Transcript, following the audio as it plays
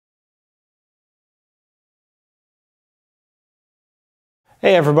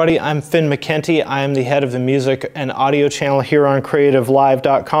Hey everybody, I'm Finn McKenty. I am the head of the music and audio channel here on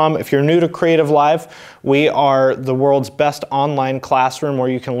CreativeLive.com. If you're new to CreativeLive, we are the world's best online classroom where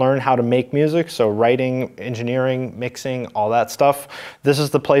you can learn how to make music, so writing, engineering, mixing, all that stuff. This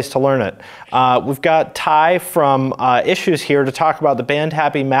is the place to learn it. We've got Ty from Issues here to talk about the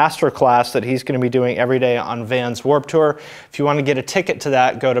Bandhappy Masterclass that he's going to be doing every day on Van's Warped Tour. If you want to get a ticket to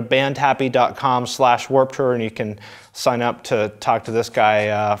that, go to bandhappy.com/warped tour and you can sign up to talk to this guy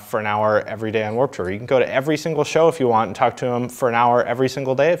for an hour every day on Warped Tour. You can go to every single show if you want and talk to him for an hour every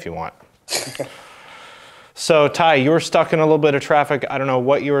single day if you want. So Ty, you were stuck in a little bit of traffic. I don't know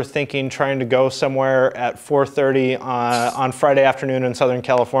what you were thinking trying to go somewhere at 4:30 on Friday afternoon in Southern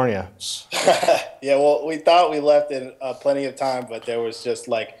California. Yeah, well, we thought we left in plenty of time, but there was just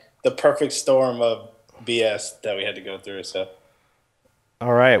like the perfect storm of BS that we had to go through. So.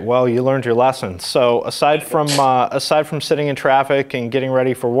 All right. Well, you learned your lesson. So, aside from sitting in traffic and getting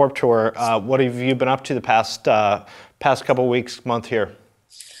ready for Warped Tour, what have you been up to the past couple weeks, month here?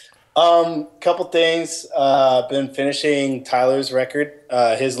 Couple things. Been finishing Tyler's record,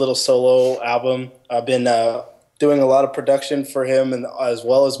 his little solo album. I've been doing a lot of production for him, and as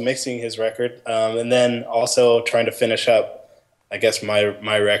well as mixing his record, and then also trying to finish up, I guess,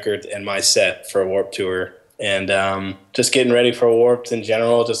 my record and my set for Warped Tour. And just getting ready for Warped in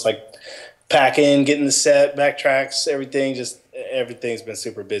general, just like packing, getting the set, backtracks, everything. Just everything's been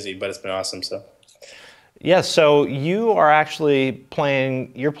super busy, but it's been awesome. So, yeah. So you are actually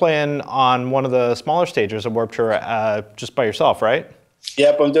playing. You're playing on one of the smaller stages of Warped Tour, just by yourself, right?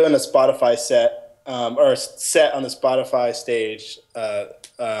 Yep, I'm doing a Spotify set, or a set on the Spotify stage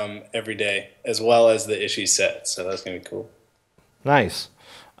every day, as well as the issue set. So that's gonna be cool. Nice.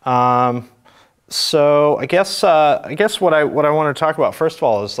 So I guess what I want to talk about first of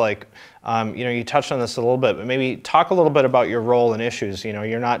all is like, you touched on this a little bit, but maybe talk a little bit about your role in Issues.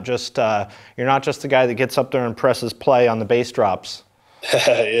 You're not just the guy that gets up there and presses play on the bass drops.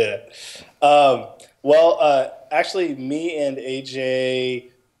 Yeah. Actually, me and AJ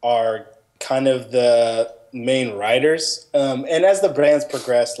are kind of the main writers, and as the bands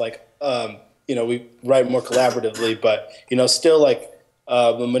progress, like we write more collaboratively, but still like.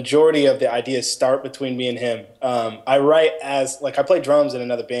 The majority of the ideas start between me and him. I write I play drums in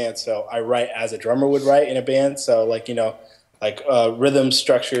another band, so I write as a drummer would write in a band. So rhythm,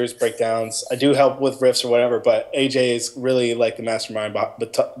 structures, breakdowns. I do help with riffs or whatever, but AJ is really like the mastermind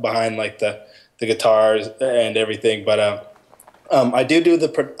behind like the guitars and everything. But I do the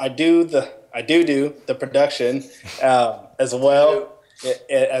production as well.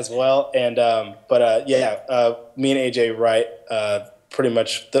 And me and AJ write pretty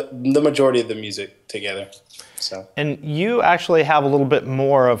much the majority of the music together. So. And you actually have a little bit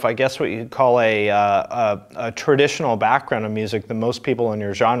more of, I guess, what you'd call a traditional background of music than most people in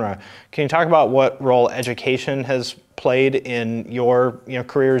your genre. Can you talk about what role education has played in your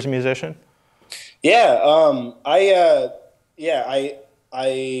career as a musician? Yeah,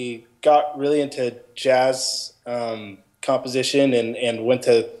 I got really into jazz composition and went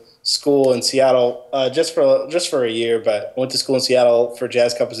to school in Seattle just for a year, but went to school in Seattle for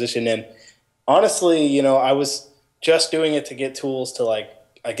jazz composition. And honestly, I was just doing it to get tools to, like,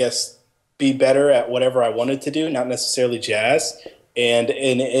 I guess, be better at whatever I wanted to do, not necessarily jazz. And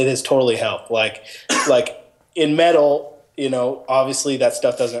it has totally helped. Like in metal, obviously that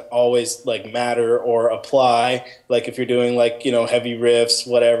stuff doesn't always like matter or apply. Like if you're doing heavy riffs,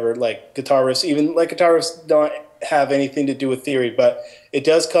 whatever, like guitar riffs, even like guitar riffs don't have anything to do with theory, but it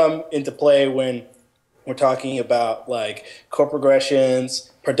does come into play when we're talking about like chord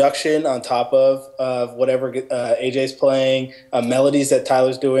progressions, production on top of whatever AJ's playing, melodies that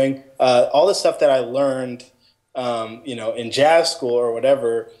Tyler's doing, all the stuff that I learned, in jazz school or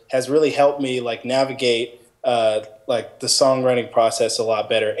whatever has really helped me like navigate like the songwriting process a lot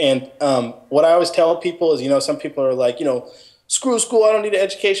better. And what I always tell people is, some people are like, screw school, I don't need an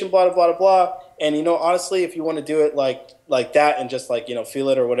education, blah, blah, blah, blah. And, honestly, if you want to do it like that and just feel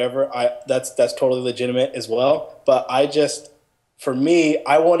it or whatever, that's totally legitimate as well. But for me,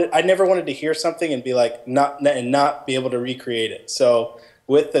 I never wanted to hear something and be like, not be able to recreate it. So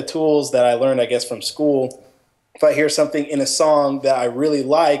with the tools that I learned, I guess, from school, if I hear something in a song that I really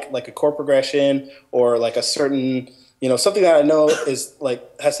like a chord progression or like a certain, something that I know is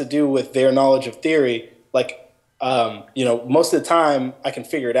has to do with their knowledge of theory, most of the time I can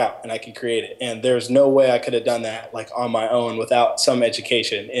figure it out and I can create it. And there's no way I could have done that on my own without some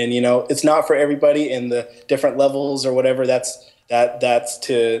education. And, it's not for everybody in the different levels or whatever. That's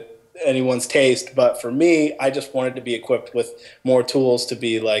to anyone's taste, but for me, I just wanted to be equipped with more tools to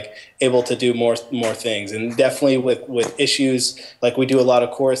be like able to do more things. And definitely with issues, like we do a lot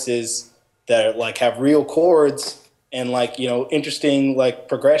of courses that like have real chords and like, you know, interesting like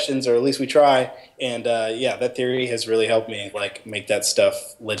progressions, or at least we try. And yeah, that theory has really helped me like make that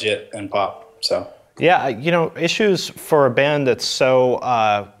stuff legit and pop. So yeah, you know, issues for a band that's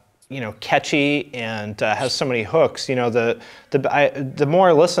so you know, catchy and has so many hooks. You know, the more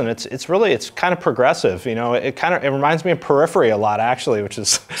I listen, it's kind of progressive. You know, it reminds me of Periphery a lot, actually, which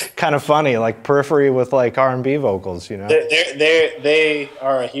is kind of funny, like Periphery with like R&B vocals. You know, they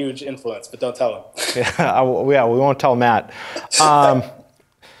are a huge influence, but don't tell them. Yeah, yeah, we won't tell Matt.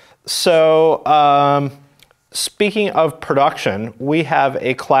 Speaking of production, we have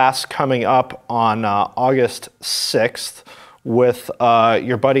a class coming up on August 6th with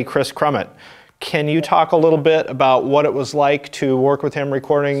your buddy Chris Crummett. Can you talk a little bit about what it was like to work with him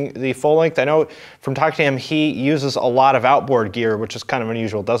recording the full length? I know from talking to him, he uses a lot of outboard gear, which is kind of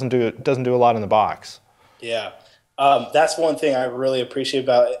unusual. Doesn't do a lot in the box. Yeah, that's one thing I really appreciate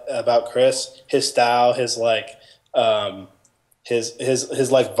about Chris. His style, his like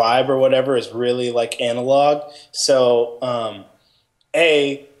his like vibe or whatever is really like analog. So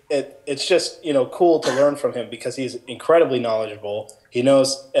it's just, you know, cool to learn from him because he's incredibly knowledgeable. He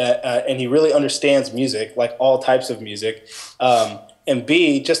knows and he really understands music, like all types of music. And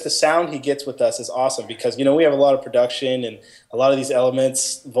B, just the sound he gets with us is awesome because, you know, we have a lot of production and a lot of these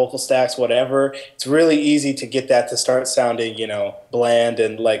elements, vocal stacks, whatever. It's really easy to get that to start sounding, you know, bland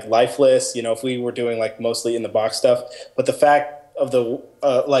and like lifeless, you know, if we were doing like mostly in the box stuff. But the fact of the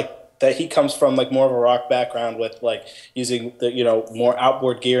like that he comes from like more of a rock background with like using the, you know, more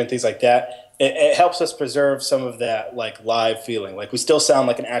outboard gear and things like that, it helps us preserve some of that like live feeling. Like we still sound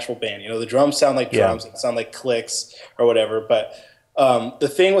like an actual band, you know, the drums sound like drums, yeah. It sound like clicks or whatever. But the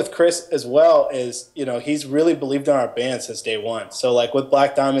thing with Chris as well is, you know, he's really believed in our band since day one. So like with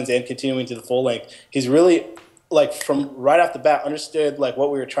Black Diamonds and continuing to the full length, he's really like from right off the bat understood like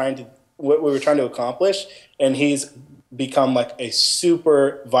what we were trying to accomplish, and he's become like a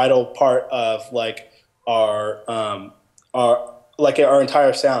super vital part of like our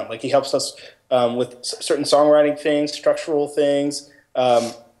entire sound. Like he helps us with certain songwriting things, structural things.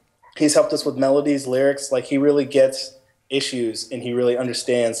 He's helped us with melodies, lyrics. Like he really gets issues and he really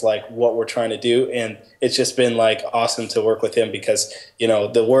understands like what we're trying to do, and it's just been like awesome to work with him because, you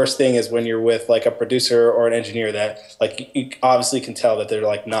know, the worst thing is when you're with like a producer or an engineer that like you obviously can tell that they're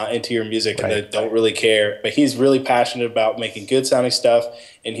like not into your music, right, and they don't really care, but he's really passionate about making good sounding stuff,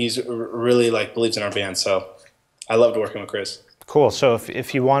 and he's really like believes in our band. So I loved working with Chris. Cool. So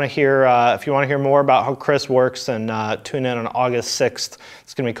if you want to hear more about how Chris works, then tune in on August 6th.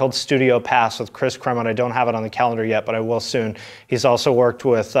 It's going to be called Studio Pass with Chris Crummett. I don't have it on the calendar yet, but I will soon. He's also worked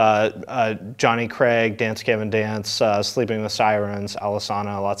with Johnny Craig, Dance Gavin Dance, Sleeping with Sirens,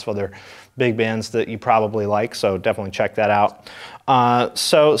 Alisana, lots of other big bands that you probably like. So definitely check that out.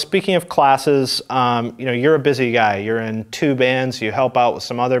 So speaking of classes, you know, you're a busy guy. You're in 2 bands. You help out with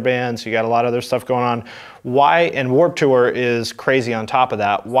some other bands. You got a lot of other stuff going on. Why, and Warped Tour is crazy on top of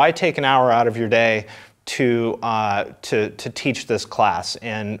that. Why take an hour out of your day to teach this class,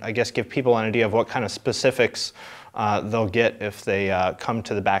 and I guess give people an idea of what kind of specifics they'll get if they come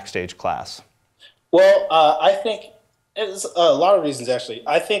to the backstage class? Well, I think it's a lot of reasons actually.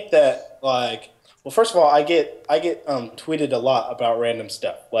 I think that like, well, first of all, I get tweeted a lot about random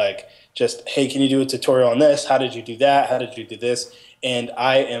stuff, like just, hey, can you do a tutorial on this? How did you do that? How did you do this? And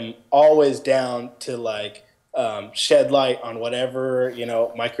I am always down to like shed light on whatever, you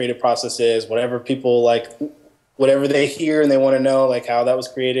know, my creative process is, whatever people like, whatever they hear and they want to know like how that was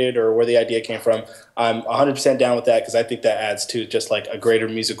created or where the idea came from. I'm 100% down with that because I think that adds to just like a greater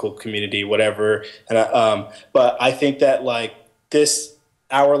musical community, whatever. And but I think that like this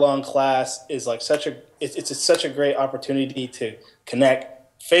hour-long class is like such a great opportunity to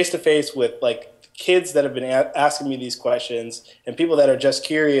connect face-to-face with like kids that have been asking me these questions and people that are just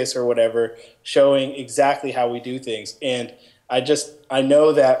curious or whatever, showing exactly how we do things. And I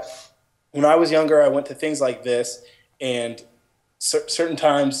know that when I was younger, I went to things like this, and certain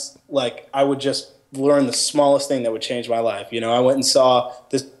times, like I would just learn the smallest thing that would change my life. You know, I went and saw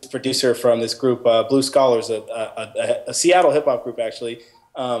this producer from this group, Blue Scholars, a Seattle hip hop group actually.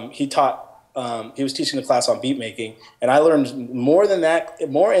 He was teaching a class on beat making, and I learned more in that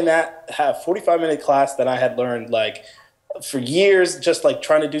 45-minute class than I had learned like for years, just like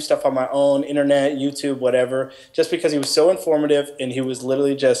trying to do stuff on my own, internet, YouTube, whatever, just because he was so informative and he was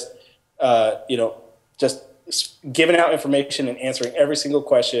literally just, you know, just giving out information and answering every single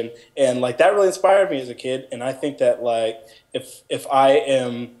question. And like that really inspired me as a kid. And I think that like if I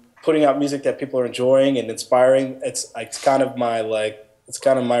am putting out music that people are enjoying and inspiring, it's kind of my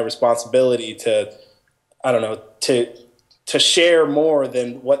responsibility to, I don't know, to share more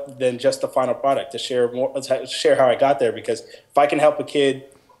than just the final product, to share how I got there. Because if I can help a kid,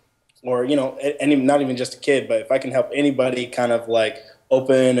 or not even just a kid, but if I can help anybody kind of like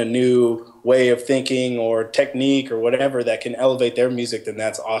open a new way of thinking or technique or whatever that can elevate their music, then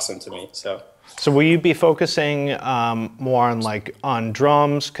that's awesome to me. So will you be focusing more on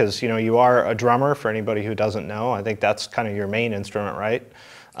drums? Because you are a drummer, for anybody who doesn't know. I think that's kind of your main instrument, right?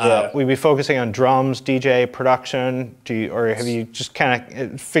 Yeah. Will you be focusing on drums, DJ, production? Or have you just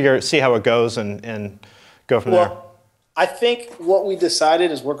kind of see how it goes and go from there? I think what we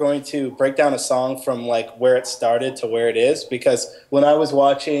decided is we're going to break down a song from like where it started to where it is, because when I was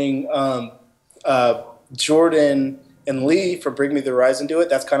watching Jordan and Lee for Bring Me the Horizon do it,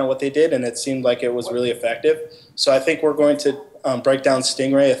 that's kind of what they did, and it seemed like it was really effective. So I think we're going to break down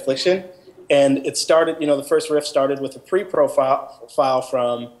Stingray Affliction, and it started, the first riff started with a pre-profile file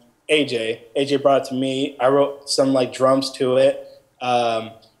from AJ. AJ brought it to me. I wrote some like drums to it.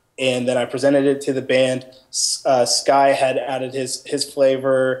 And then I presented it to the band. Sky had added his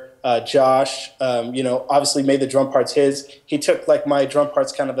flavor. Josh, obviously made the drum parts his. He took like my drum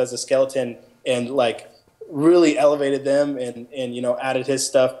parts kind of as a skeleton and like really elevated them and added his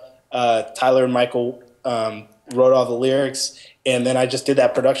stuff. Tyler and Michael wrote all the lyrics, and then I just did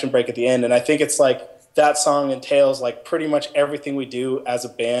that production break at the end. And I think it's like that song entails like pretty much everything we do as a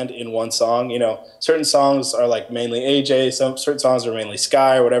band in one song. Certain songs are like mainly AJ, certain songs are mainly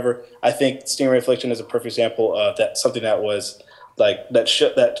Sky or whatever. I think Stingray Affliction is a perfect example of that, something that was like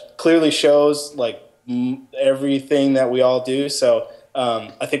that clearly shows like everything that we all do. So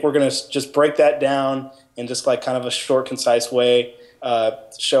I think we're gonna just break that down in just like kind of a short, concise way.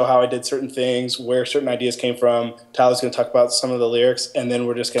 Show how I did certain things, where certain ideas came from. Tyler's going to talk about some of the lyrics, and then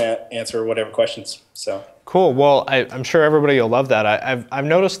we're just going to answer whatever questions. So cool. Well, I'm sure everybody will love that. I've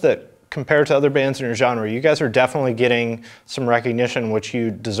noticed that compared to other bands in your genre, you guys are definitely getting some recognition, which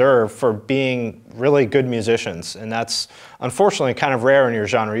you deserve, for being really good musicians, and that's unfortunately kind of rare in your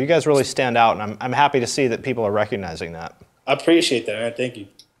genre. You guys really stand out, and I'm happy to see that people are recognizing that. I appreciate that, man. Thank you.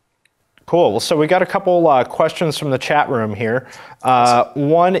 Cool. Well, so we got a couple questions from the chat room here.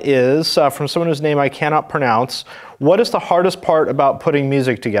 One is from someone whose name I cannot pronounce. What is the hardest part about putting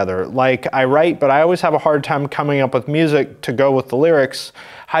music together? Like, I write, but I always have a hard time coming up with music to go with the lyrics.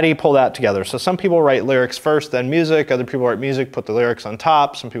 How do you pull that together? So some people write lyrics first, then music. Other people write music, put the lyrics on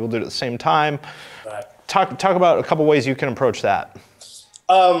top. Some people do it at the same time. Right. Talk about a couple ways you can approach that.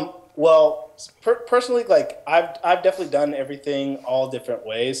 Well, personally, like I've definitely done everything all different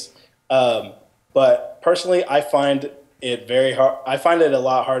ways. But personally, I find it very hard. I find it a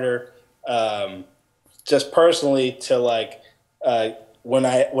lot harder, just personally, to like when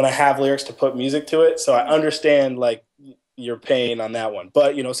I have lyrics to put music to it. So I understand like your pain on that one.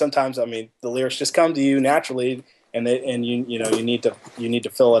 But sometimes the lyrics just come to you naturally, and you need to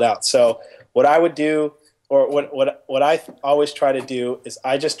fill it out. So what I would do, or what I always try to do, is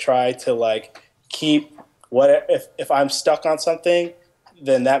I just try to like keep if I'm stuck on something,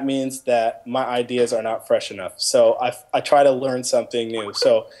 then that means that my ideas are not fresh enough. So I try to learn something new.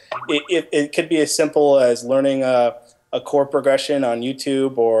 So it could be as simple as learning a chord progression on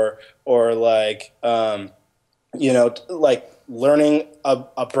YouTube, or like like learning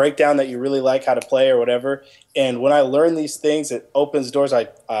a breakdown that you really like how to play or whatever. And when I learn these things, it opens doors. I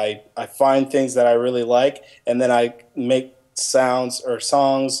find things that I really like, and then I make sounds or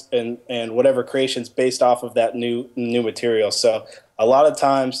songs and whatever creations based off of that new material. So a lot of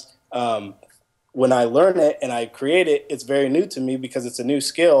times when I learn it and I create it, it's very new to me because it's a new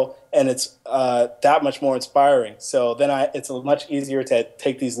skill, and it's that much more inspiring. So then it's much easier to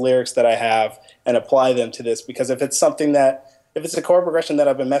take these lyrics that I have and apply them to this, because if it's a chord progression that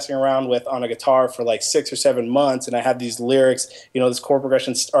I've been messing around with on a guitar for like 6 or 7 months, and I have these lyrics, this chord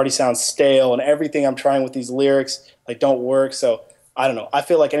progression already sounds stale, and everything I'm trying with these lyrics like don't work. So I don't know. I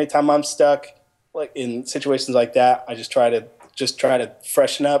feel like anytime I'm stuck like in situations like that, I just try to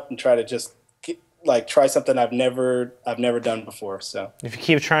freshen up and try to just try something I've never done before. So if you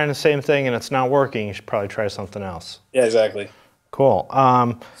keep trying the same thing and it's not working, you should probably try something else. Yeah, exactly. Cool.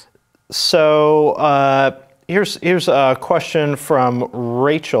 Here's a question from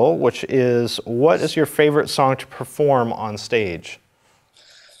Rachel, which is, what is your favorite song to perform on stage?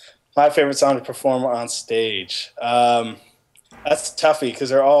 My favorite song to perform on stage. That's toughy because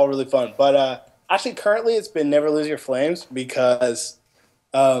they're all really fun. But actually, currently, it's been "Never Lose Your Flames" because,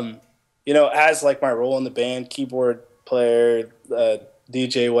 as like my role in the band, keyboard player,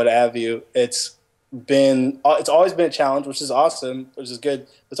 DJ, what have you, it's it's always been a challenge, which is awesome, which is good.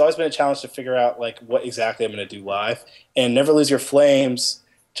 It's always been a challenge to figure out like what exactly I'm going to do live. And Never Lose Your Flames,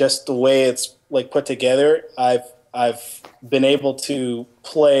 just the way it's like put together, I've been able to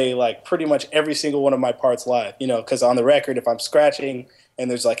play like pretty much every single one of my parts live, you know, because on the record, if I'm scratching and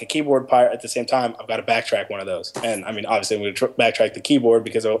there's like a keyboard part at the same time, I've got to backtrack one of those. And I mean, obviously I'm going to backtrack the keyboard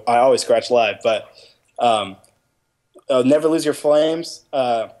because I always scratch live, but Never Lose Your Flames,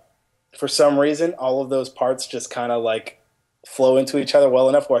 for some reason, all of those parts just kind of like flow into each other well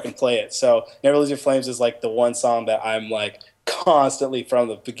enough where I can play it. So Never Lose Your Flames is like the one song that I'm like constantly, from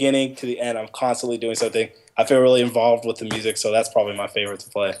the beginning to the end, I'm constantly doing something. I feel really involved with the music, so that's probably my favorite to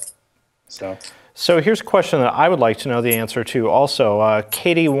play. So here's a question that I would like to know the answer to also.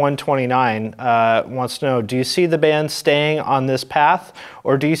 Katie129 wants to know, do you see the band staying on this path,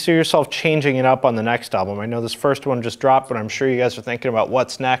 or do you see yourself changing it up on the next album? I know this first one just dropped, but I'm sure you guys are thinking about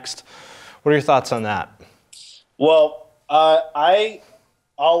what's next. What are your thoughts on that? Well, I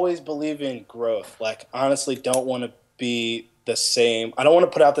always believe in growth. Like, honestly, don't want to be the same. I don't want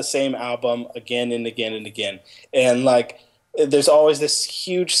to put out the same album again and again and again. And like, there's always this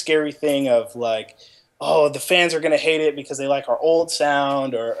huge scary thing of like, oh, the fans are going to hate it because they like our old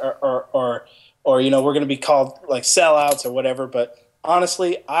sound, or you know, we're going to be called like sellouts or whatever. But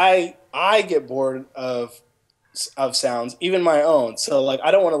honestly, I get bored of sounds, even my own. So like,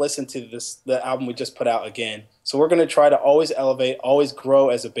 I don't want to listen to the album we just put out again. So we're going to try to always elevate, always grow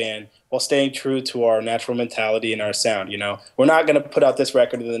as a band while staying true to our natural mentality and our sound. You know, we're not going to put out this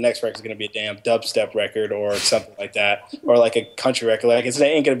record and the next record is going to be a damn dubstep record or something like that, or like a country record. Like, it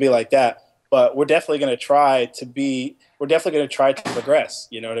ain't going to be like that. But we're definitely going to try to progress.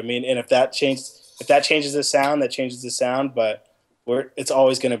 You know what I mean? And if that changes the sound, that changes the sound. But it's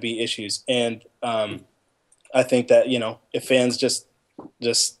always going to be issues. And I think that, you know, if fans just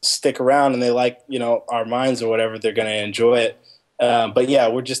stick around and they like, you know, our minds or whatever, they're going to enjoy it. But yeah,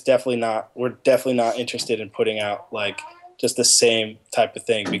 we're definitely not interested in putting out like just the same type of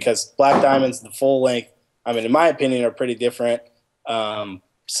thing, because Black Diamonds, the full length, I mean, in my opinion, are pretty different.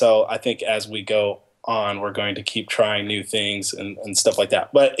 So I think as we go on, we're going to keep trying new things and stuff like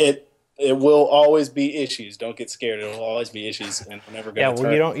that. But it will always be issues. Don't get scared. It will always be issues, and we're never going to.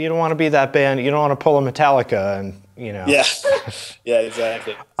 Yeah, well, you don't want to be that band. You don't want to pull a Metallica, and you know. Yeah, yeah,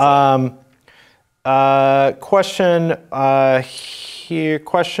 exactly.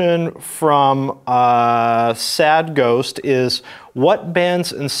 Question from Sad Ghost is, what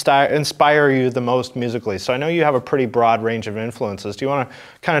bands inspire you the most musically? So I know you have a pretty broad range of influences. Do you want to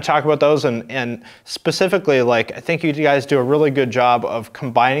kind of talk about those, and specifically, like, I think you guys do a really good job of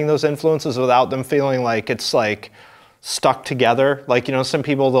combining those influences without them feeling like it's like stuck together. Like, you know, some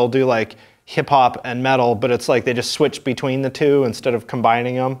people, they'll do like hip hop and metal, but it's like they just switch between the two instead of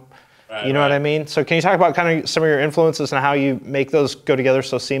combining them. Right, you know what I mean? So can you talk about kind of some of your influences and how you make those go together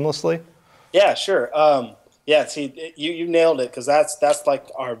so seamlessly? Yeah, sure. Yeah, see, you nailed it, because that's like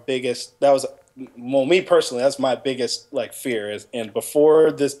our biggest. That was, well, me personally, that's my biggest like fear. And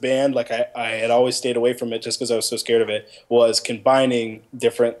before this band, like I had always stayed away from it just because I was so scared of it. Was combining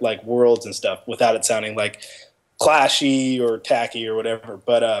different like worlds and stuff without it sounding like clashy or tacky or whatever.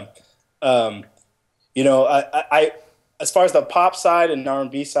 But you know, I as far as the pop side and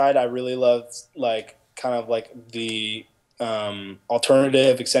R&B side, I really love like kind of like the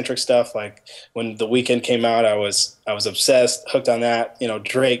alternative, eccentric stuff. Like when The Weeknd came out, I was obsessed, hooked on that. You know,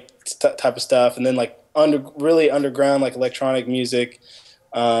 Drake type of stuff, and then like really underground, like electronic music,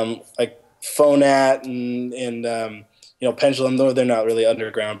 like Phonat and you know, Pendulum. Though they're not really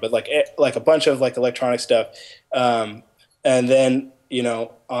underground, but like a bunch of like electronic stuff. And then, you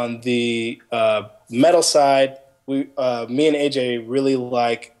know, on the metal side, me and AJ really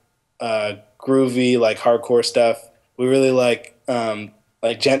like groovy, like hardcore stuff. We really like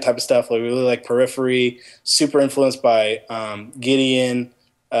gent type of stuff. Like, we really like Periphery. Super influenced by Gideon.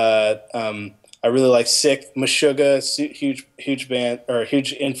 I really like Sick, Meshuggah, huge band, or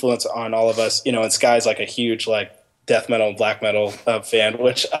huge influence on all of us. You know, and Sky's like a huge like death metal and black metal fan,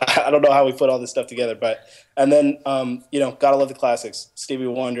 which I don't know how we put all this stuff together. But and then you know, gotta love the classics. Stevie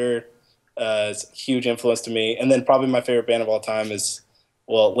Wonder is a huge influence to me, and then probably my favorite band of all time is,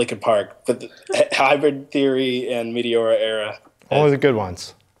 well, Linkin Park, but Hybrid Theory and Meteora Era. Only the good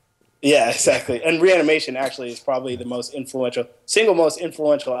ones. Yeah, exactly. And Reanimation actually is probably the most influential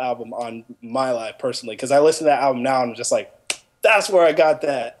album on my life personally, because I listen to that album now and I'm just like, that's where I got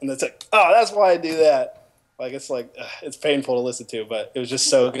that, and it's like, oh, that's why I do that. Like, it's like, it's painful to listen to, but it was just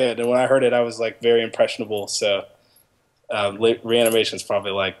so good. And when I heard it, I was like very impressionable. So Reanimation is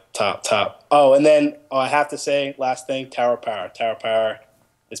probably like top. Oh, and then I have to say, last thing, Tower Power. Tower Power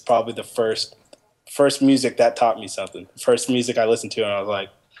is probably the first first music that taught me something. First music I listened to, and I was like,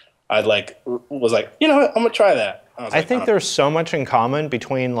 you know what, I'm gonna try that. I think there's so much in common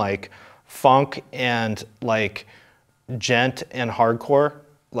between like funk and like gent and hardcore.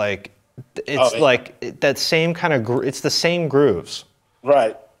 Like it's like that same kind of it's the same grooves.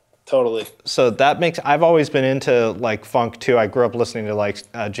 Right. Totally. So that makes, I've always been into like funk too. I grew up listening to like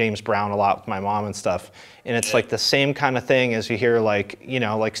James Brown a lot with my mom and stuff. And it's like the same kind of thing as you hear like, you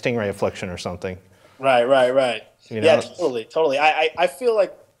know, like Stingray Affliction or something. Right. You know? Yeah, totally. I feel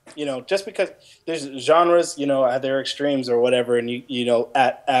like, you know, just because there's genres, you know, at their extremes or whatever, and you know,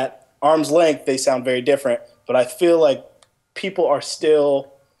 at arm's length, they sound very different. But I feel like people are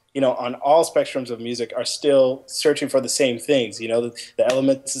still, you know, on all spectrums of music are still searching for the same things, you know, the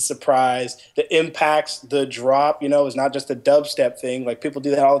elements of surprise, the impacts, the drop, you know, is not just a dubstep thing. Like people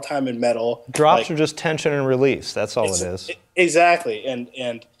do that all the time in metal. Drops like, are just tension and release. That's all it is. Exactly. And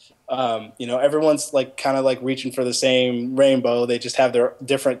you know, everyone's like kind of like reaching for the same rainbow. They just have their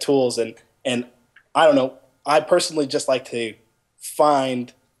different tools. And I don't know, I personally just like to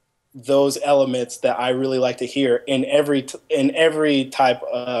find those elements that I really like to hear in every type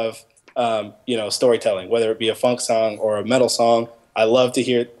of you know, storytelling, whether it be a funk song or a metal song. I love to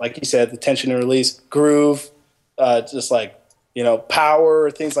hear, like you said, the tension and release, groove, just like, you know,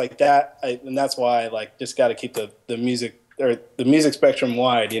 power, things like that. And that's why I like just got to keep the music or the music spectrum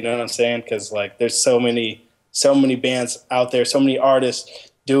wide. You know what I'm saying? Because like there's so many bands out there, so many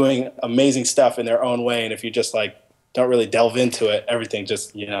artists doing amazing stuff in their own way. And if you just like don't really delve into it, everything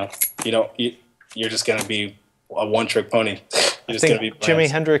just, you know, you're just going to be a one-trick pony. You're just going to be Jimi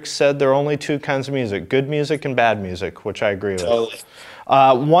Hendrix said there are only two kinds of music, good music and bad music, which I agree with. Totally.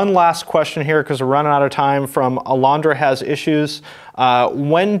 One last question here, because we're running out of time, from Alondra Has Issues.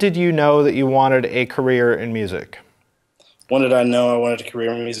 When did you know that you wanted a career in music? When did I know I wanted a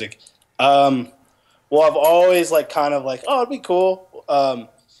career in music? Well, I've always like kind of like, oh, it'd be cool.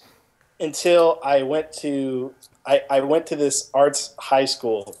 Until I went to this arts high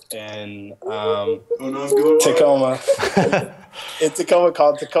school in Tacoma. In Tacoma,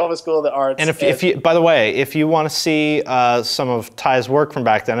 called Tacoma School of the Arts. And if you, by the way, if you want to see some of Ty's work from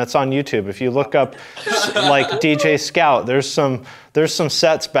back then, it's on YouTube. If you look up like DJ Scout, there's some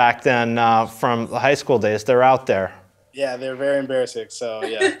sets back then from the high school days. They're out there. Yeah, they're very embarrassing. So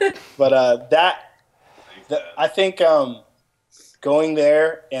yeah, but I think going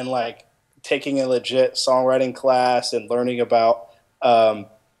there and like taking a legit songwriting class and learning about you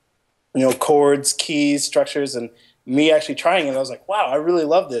know, chords, keys, structures, and me actually trying it, I was like, wow, I really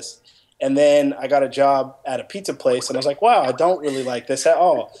love this. And then I got a job at a pizza place, and I was like, wow, I don't really like this at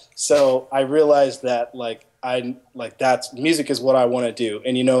all. So I realized that that's music is what I want to do.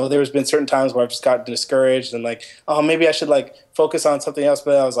 And you know, there's been certain times where I've just gotten discouraged and like, oh, maybe I should like focus on something else.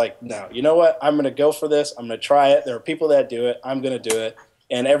 But I was like, no, you know what? I'm gonna go for this. I'm gonna try it. There are people that do it. I'm gonna do it.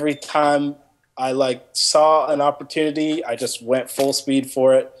 And every time I like saw an opportunity, I just went full speed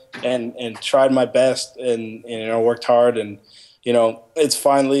for it and tried my best and you know, worked hard. And you know, it's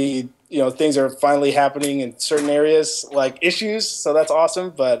finally, you know, things are finally happening in certain areas, like issues. So that's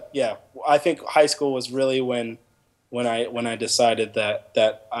awesome. But yeah, I think high school was really when I decided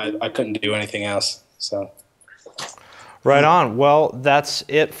that I couldn't do anything else. So. Right on. Well, that's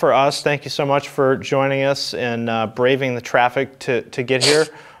it for us. Thank you so much for joining us and braving the traffic to get here.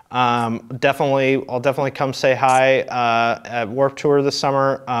 I'll definitely come say hi at Warped Tour this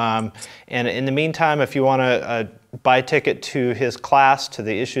summer. And in the meantime, if you want to buy a ticket to his class, to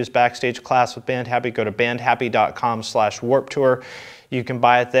the Issues Backstage class with Bandhappy, go to bandhappy.com/warptour. You can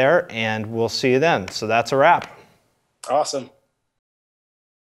buy it there, and we'll see you then. So that's a wrap. Awesome.